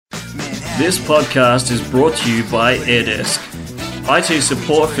This podcast is brought to you by AirDesk, IT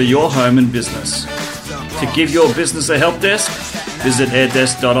support for your home and business. To give your business a help desk, visit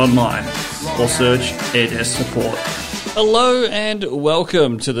airdesk.online or search AirDesk support. Hello and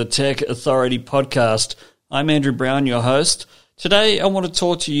welcome to the Tech Authority podcast. I'm Andrew Brown, your host. Today I want to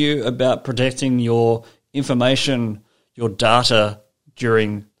talk to you about protecting your information, your data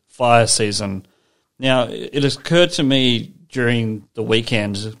during fire season. Now, it occurred to me during the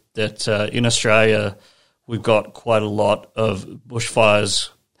weekend that in Australia we've got quite a lot of bushfires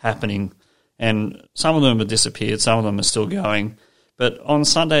happening, and some of them have disappeared, some of them are still going. But on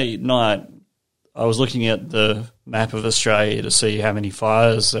Sunday night, I was looking at the map of Australia to see how many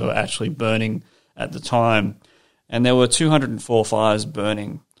fires there were actually burning at the time, and there were 204 fires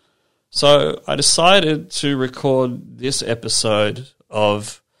burning. So I decided to record this episode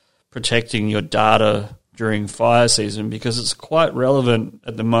of protecting your data during fire season because it's quite relevant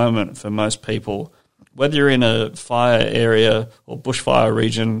at the moment for most people. Whether you're in a fire area or bushfire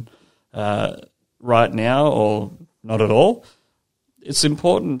region right now or not at all, it's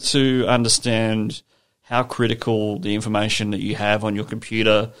important to understand how critical the information that you have on your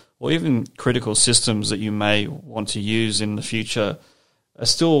computer or even critical systems that you may want to use in the future are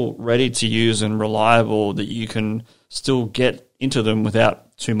still ready to use and reliable, that you can still get into them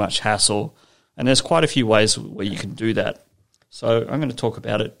without too much hassle. And there's quite a few ways where you can do that. So I'm going to talk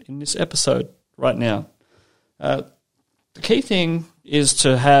about it in this episode right now. The key thing is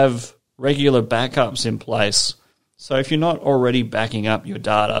to have regular backups in place. So if you're not already backing up your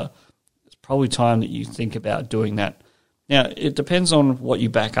data, it's probably time that you think about doing that. Now, it depends on what you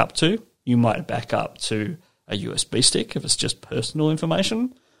back up to. You might back up to a USB stick if it's just personal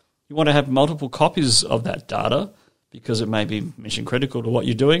information. You want to have multiple copies of that data because it may be mission critical to what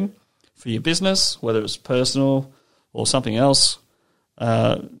you're doing for your business, whether it's personal or something else.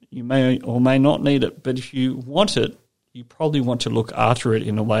 You may or may not need it, but if you want it, you probably want to look after it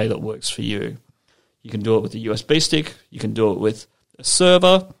in a way that works for you. You can do it with a USB stick, you can do it with a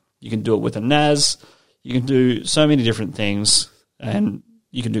server, you can do it with a NAS, you can do so many different things, and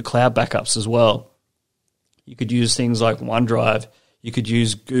you can do cloud backups as well. You could use things like OneDrive, you could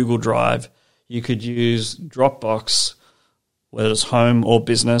use Google Drive, you could use Dropbox, whether it's home or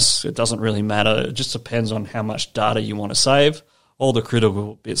business, it doesn't really matter. It just depends on how much data you want to save, all the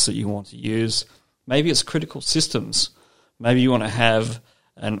critical bits that you want to use. Maybe it's critical systems. Maybe you want to have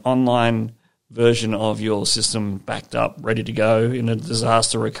an online version of your system backed up, ready to go in a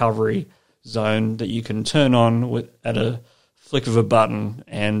disaster recovery zone that you can turn on at a flick of a button,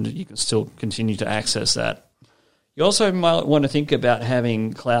 and you can still continue to access that. You also might want to think about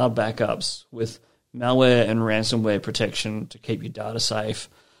having cloud backups with malware and ransomware protection to keep your data safe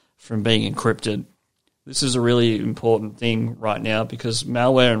from being encrypted. This is a really important thing right now because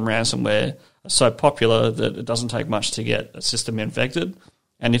malware and ransomware are so popular that it doesn't take much to get a system infected.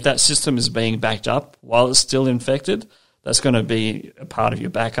 And if that system is being backed up while it's still infected, that's going to be a part of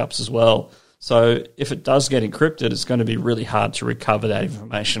your backups as well. So if it does get encrypted, it's going to be really hard to recover that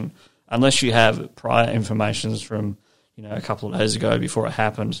information unless you have prior information from a couple of days ago before it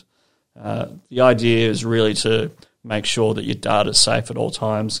happened. The idea is really to make sure that your data is safe at all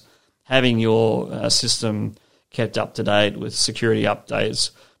times. Having your system kept up to date with security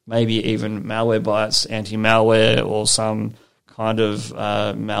updates, maybe even Malwarebytes, anti-malware, or some kind of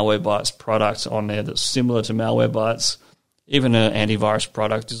Malwarebytes product on there that's similar to Malwarebytes. Even an antivirus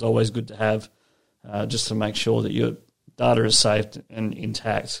product is always good to have, just to make sure that your data is safe and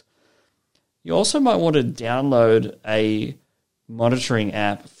intact. You also might want to download a monitoring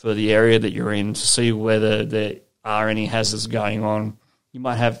app for the area that you're in to see whether there are any hazards going on. You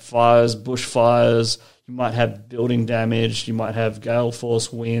might have fires, bushfires, you might have building damage, you might have gale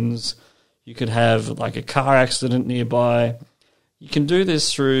force winds, you could have like a car accident nearby. You can do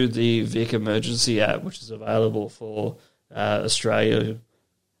this through the Vic Emergency app, which is available for Australia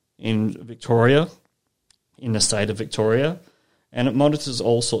in Victoria, in the state of Victoria, and it monitors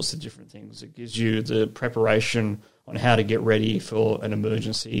all sorts of different things. It gives you the preparation on how to get ready for an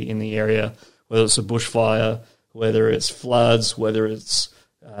emergency in the area, whether it's a bushfire, whether it's floods, whether it's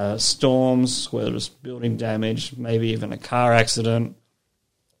storms, whether it's building damage, maybe even a car accident,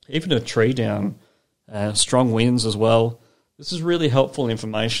 even a tree down, strong winds as well. This is really helpful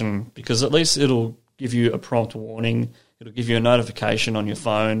information because at least it'll give you a prompt warning, it'll give you a notification on your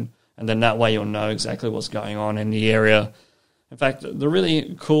phone, and then that way you'll know exactly what's going on in the area. In fact, the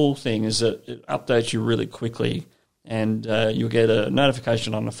really cool thing is that it updates you really quickly, and you'll get a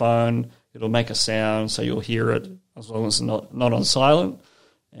notification on the phone. It'll make a sound, so you'll hear it as long as it's not on silent,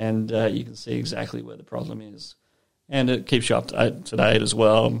 and you can see exactly where the problem is. And it keeps you up to date as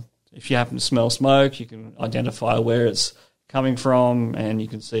well. if you happen to smell smoke, you can identify where it's coming from, and you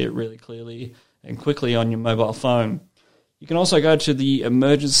can see it really clearly and quickly on your mobile phone. You can also go to the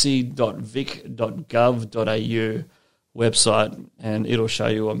emergency.vic.gov.au website, and it'll show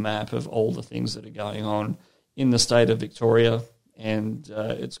you a map of all the things that are going on in the state of Victoria, and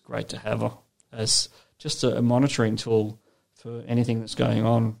it's great to have as just a monitoring tool for anything that's going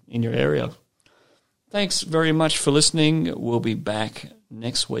on in your area. Thanks very much for listening. We'll be back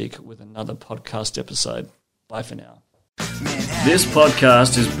next week with another podcast episode. Bye for now. This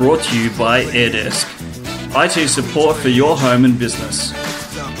podcast is brought to you by AirDesk, IT support for your home and business.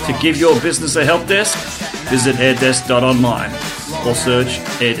 To give your business a help desk, visit airdesk.online or search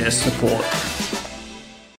AirDesk support.